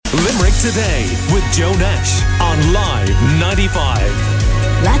Limerick Today with Joe Nash on Live 95.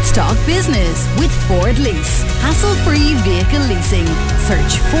 Let's talk business with Ford Lease. Hassle-free vehicle leasing.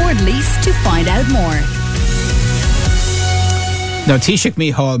 Search Ford Lease to find out more. Now, Taoiseach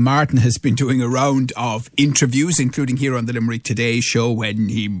Micheál Martin has been doing a round of interviews, including here on the Limerick Today show, when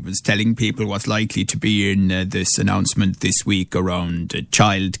he was telling people what's likely to be in this announcement this week around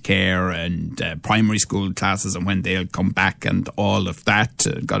childcare and primary school classes and when they'll come back and all of that.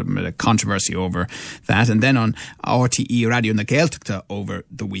 Got a controversy over that. And then on RTE Radio na Gaeltachta over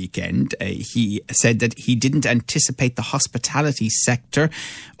the weekend, he said that he didn't anticipate the hospitality sector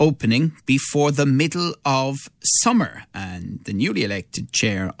opening before the middle of summer. And the newly elected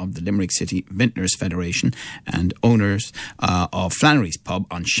chair of the Limerick City Vintners Federation and owners of Flannery's Pub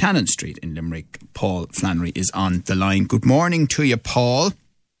on Shannon Street in Limerick, Paul Flannery, is on the line. Good morning to you, Paul.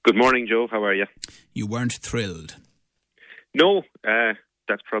 Good morning, Joe. How are you? You weren't thrilled? No,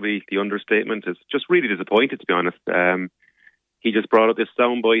 that's probably the understatement. It's just really disappointed, to be honest. He just brought up this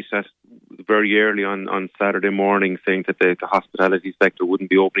soundbite very early on Saturday morning saying that the hospitality sector wouldn't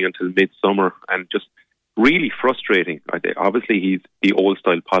be opening until midsummer, and just really frustrating. Obviously, he's the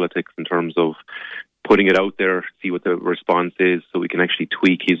old-style politics in terms of putting it out there, see what the response is, so we can actually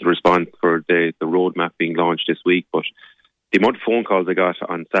tweak his response for the roadmap being launched this week. But the amount of phone calls I got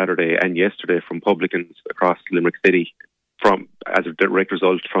on Saturday and yesterday from publicans across Limerick City, as a direct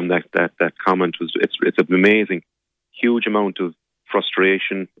result from that comment, it's an amazing, huge amount of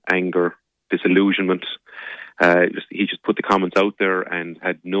frustration, anger, disillusionment. He just put the comments out there and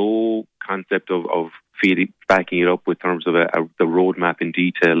had no concept of backing it up with terms of the roadmap in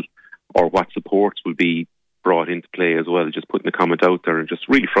detail or what supports will be brought into play as well. Just putting the comment out there and just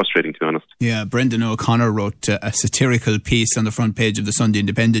really frustrating, to be honest. Yeah, Brendan O'Connor wrote a satirical piece on the front page of the Sunday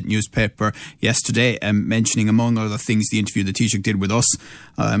Independent newspaper yesterday, mentioning, among other things, the interview that Taoiseach did with us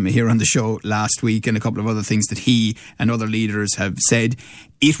here on the show last week, and a couple of other things that he and other leaders have said.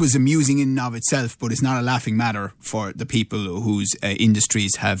 It was amusing in and of itself, but it's not a laughing matter for the people whose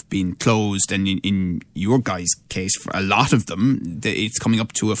industries have been closed. And in your guys' case, for a lot of them, it's coming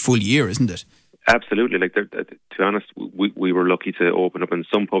up to a full year, isn't it? Absolutely. To be honest, we were lucky to open up, and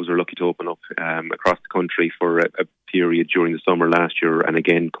some pubs were lucky to open up across the country for a period during the summer last year, and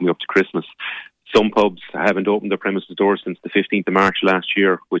again coming up to Christmas. Some pubs haven't opened their premises doors since the 15th of March last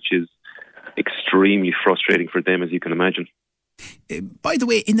year, which is extremely frustrating for them, as you can imagine. By the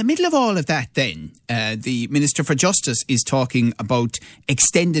way, in the middle of all of that then, the Minister for Justice is talking about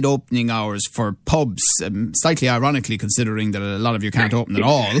extended opening hours for pubs, slightly ironically considering that a lot of you can't open at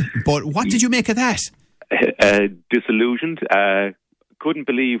all. But what did you make of that? Disillusioned. Couldn't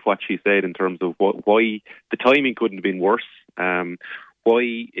believe what she said in terms of why the timing couldn't have been worse. She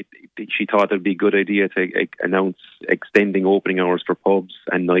thought it would be a good idea to announce extending opening hours for pubs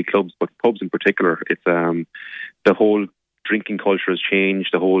and nightclubs, but pubs in particular. It's the whole drinking culture has changed.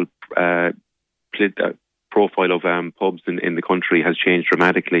 The whole profile of pubs in the country has changed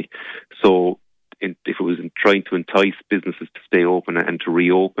dramatically. So if it was trying to entice businesses to stay open and to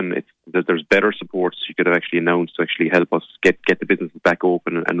reopen, there's better supports you could have actually announced to actually help us get the businesses back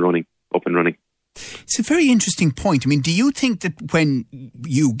open and running. It's a very interesting point. I mean, do you think that when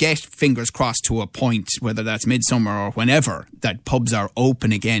you get, fingers crossed, to a point, whether that's midsummer or whenever, that pubs are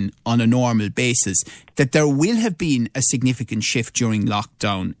open again on a normal basis, that there will have been a significant shift during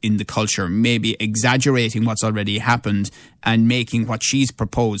lockdown in the culture, maybe exaggerating what's already happened and making what she's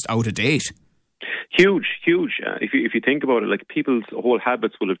proposed out of date? Huge. If you think about it, like, people's whole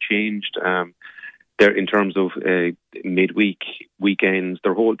habits will have changed. There, in terms of midweek, weekends,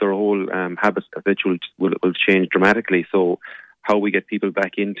 their whole habits habitual will change dramatically. So, how we get people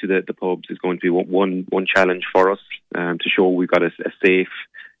back into the pubs is going to be one challenge for us, to show we've got a safe,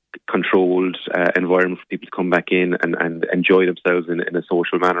 controlled environment for people to come back in and enjoy themselves in a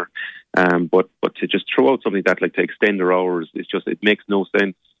social manner. But to just throw out something that, like, to extend their hours, it makes no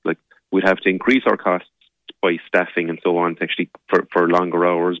sense. Like, we'd have to increase our costs by staffing and so on to actually for longer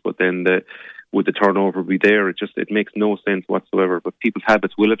hours, but then would the turnover be there? It makes no sense whatsoever. But people's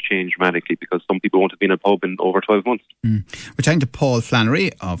habits will have changed dramatically because some people won't have been in a pub in over 12 months. We're talking to Paul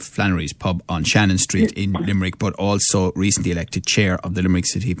Flannery of Flannery's Pub on Shannon Street in Limerick, but also recently elected chair of the Limerick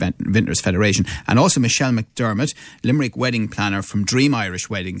City Vintners Federation. And also Michelle McDermott, Limerick wedding planner from Dream Irish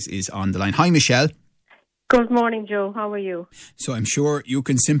Weddings, is on the line. Hi, Michelle. Good morning, Joe. How are you? So I'm sure you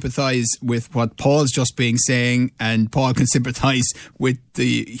can sympathise with what Paul's just been saying, and Paul can sympathise with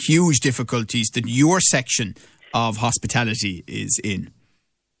the huge difficulties that your section of hospitality is in.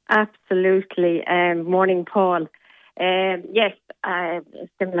 Absolutely. Morning, Paul. Yes,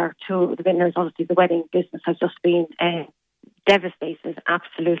 similar to the Vintners, obviously the wedding business has just been devastated.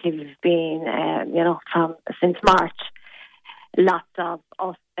 Absolutely, we've been, since March. Lots of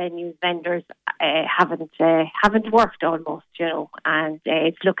us venues, vendors haven't worked almost, and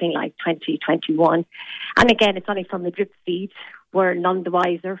it's looking like 2021. And again, it's only from the drip feed. We're none the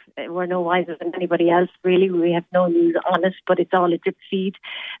wiser. We're no wiser than anybody else, really. We have no news on it, but it's all a drip feed.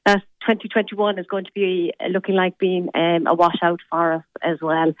 That 2021 is going to be looking like being a washout for us as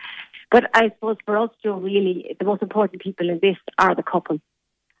well. But I suppose for us, Joe, really, the most important people in this are the couple.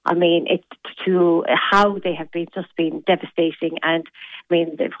 I mean, it's to how they have just been devastating, and I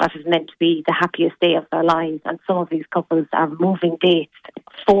mean, what is meant to be the happiest day of their lives. And some of these couples are moving dates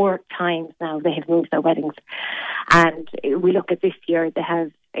 4 times now. They have moved their weddings, and we look at this year. They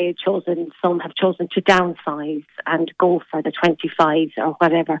have some have chosen to downsize and go for the 25s or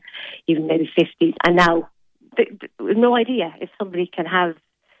whatever, even maybe 50s. And now, no idea if somebody can have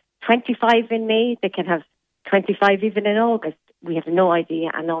 25 in May, they can have 25 even in August. We have no idea,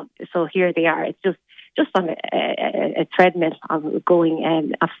 and so here they are. It's just on a treadmill of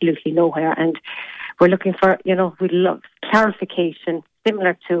going absolutely nowhere, and we're looking for, we'd love clarification,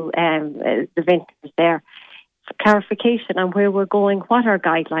 similar to the vintners there, clarification on where we're going, what our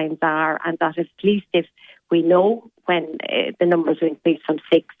guidelines are, and that at least if we know when the numbers will increase from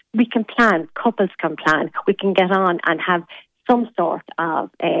 6, we can plan, couples can plan, we can get on and have some sort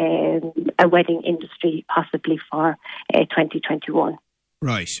of a wedding industry possibly for 2021.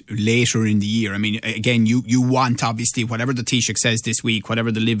 Right, later in the year. I mean, again, you want, obviously, whatever the Taoiseach says this week,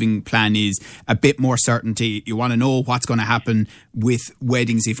 whatever the living plan is, a bit more certainty. You want to know what's going to happen with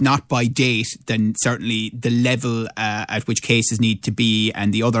weddings, if not by date, then certainly the level at which cases need to be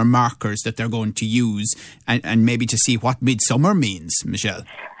and the other markers that they're going to use, and maybe to see what midsummer means, Michelle.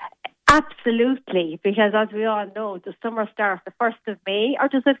 Absolutely, because as we all know, does summer start the 1st of May or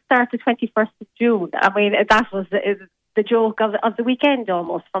does it start the 21st of June? I mean, that was the joke of the weekend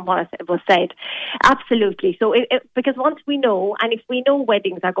almost from what was said. Absolutely. So because once we know, and if we know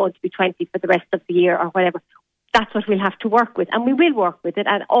weddings are going to be 20 for the rest of the year or whatever, that's what we'll have to work with. And we will work with it,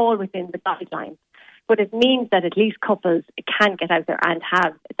 and all within the guidelines. But it means that at least couples can get out there and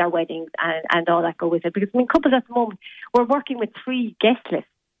have their weddings and all that go with it. Because, I mean, couples at the moment, we're working with 3 guest lists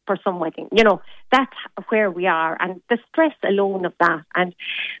for some wedding. That's where we are, and the stress alone of that. And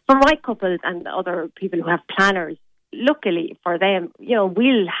for my couples and other people who have planners, luckily for them,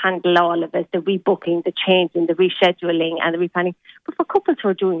 we'll handle all of it, the rebooking, the changing, the rescheduling and the replanning. But for couples who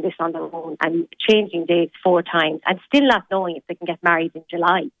are doing this on their own and changing dates 4 times and still not knowing if they can get married in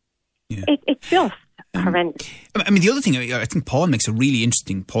July, it's just horrendous. I mean, the other thing, I think Paul makes a really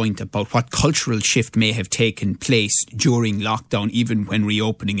interesting point about what cultural shift may have taken place during lockdown, even when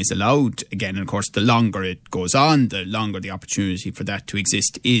reopening is allowed again. And of course, the longer it goes on, the longer the opportunity for that to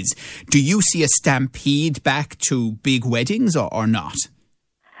exist is. Do you see a stampede back to big weddings or not?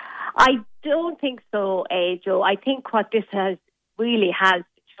 I don't think so, Joe. I think what this has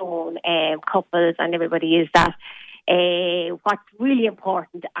shown couples and everybody is that what's really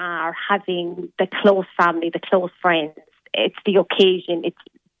important are having the close family, the close friends. It's the occasion. It's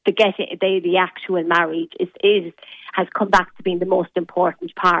the actual marriage has come back to being the most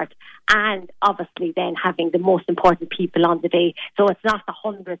important part, and obviously then having the most important people on the day. So it's not the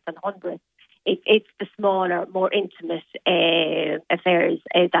hundreds and hundreds. It's the smaller, more intimate affairs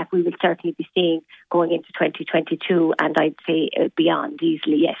that we will certainly be seeing going into 2022, and I'd say beyond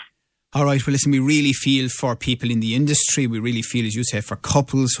easily, yes. All right, well, listen, we really feel for people in the industry. We really feel, as you say, for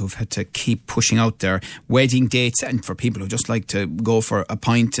couples who've had to keep pushing out their wedding dates, and for people who just like to go for a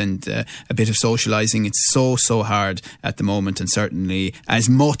pint and a bit of socialising. It's so hard at the moment, and certainly as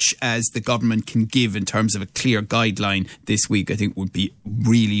much as the government can give in terms of a clear guideline this week, I think would be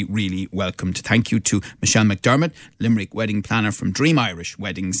really, really welcomed. Thank you to Michelle McDermott, Limerick wedding planner from Dream Irish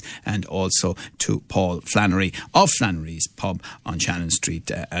Weddings, and also to Paul Flannery of Flannery's Pub on Shannon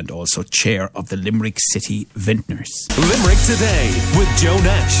Street, and also chair of the Limerick City Vintners. Limerick Today with Joe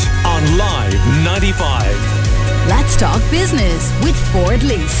Nash on Live 95. Let's talk business with Ford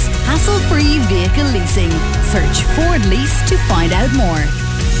Lease. Hassle-free vehicle leasing. Search Ford Lease to find out more.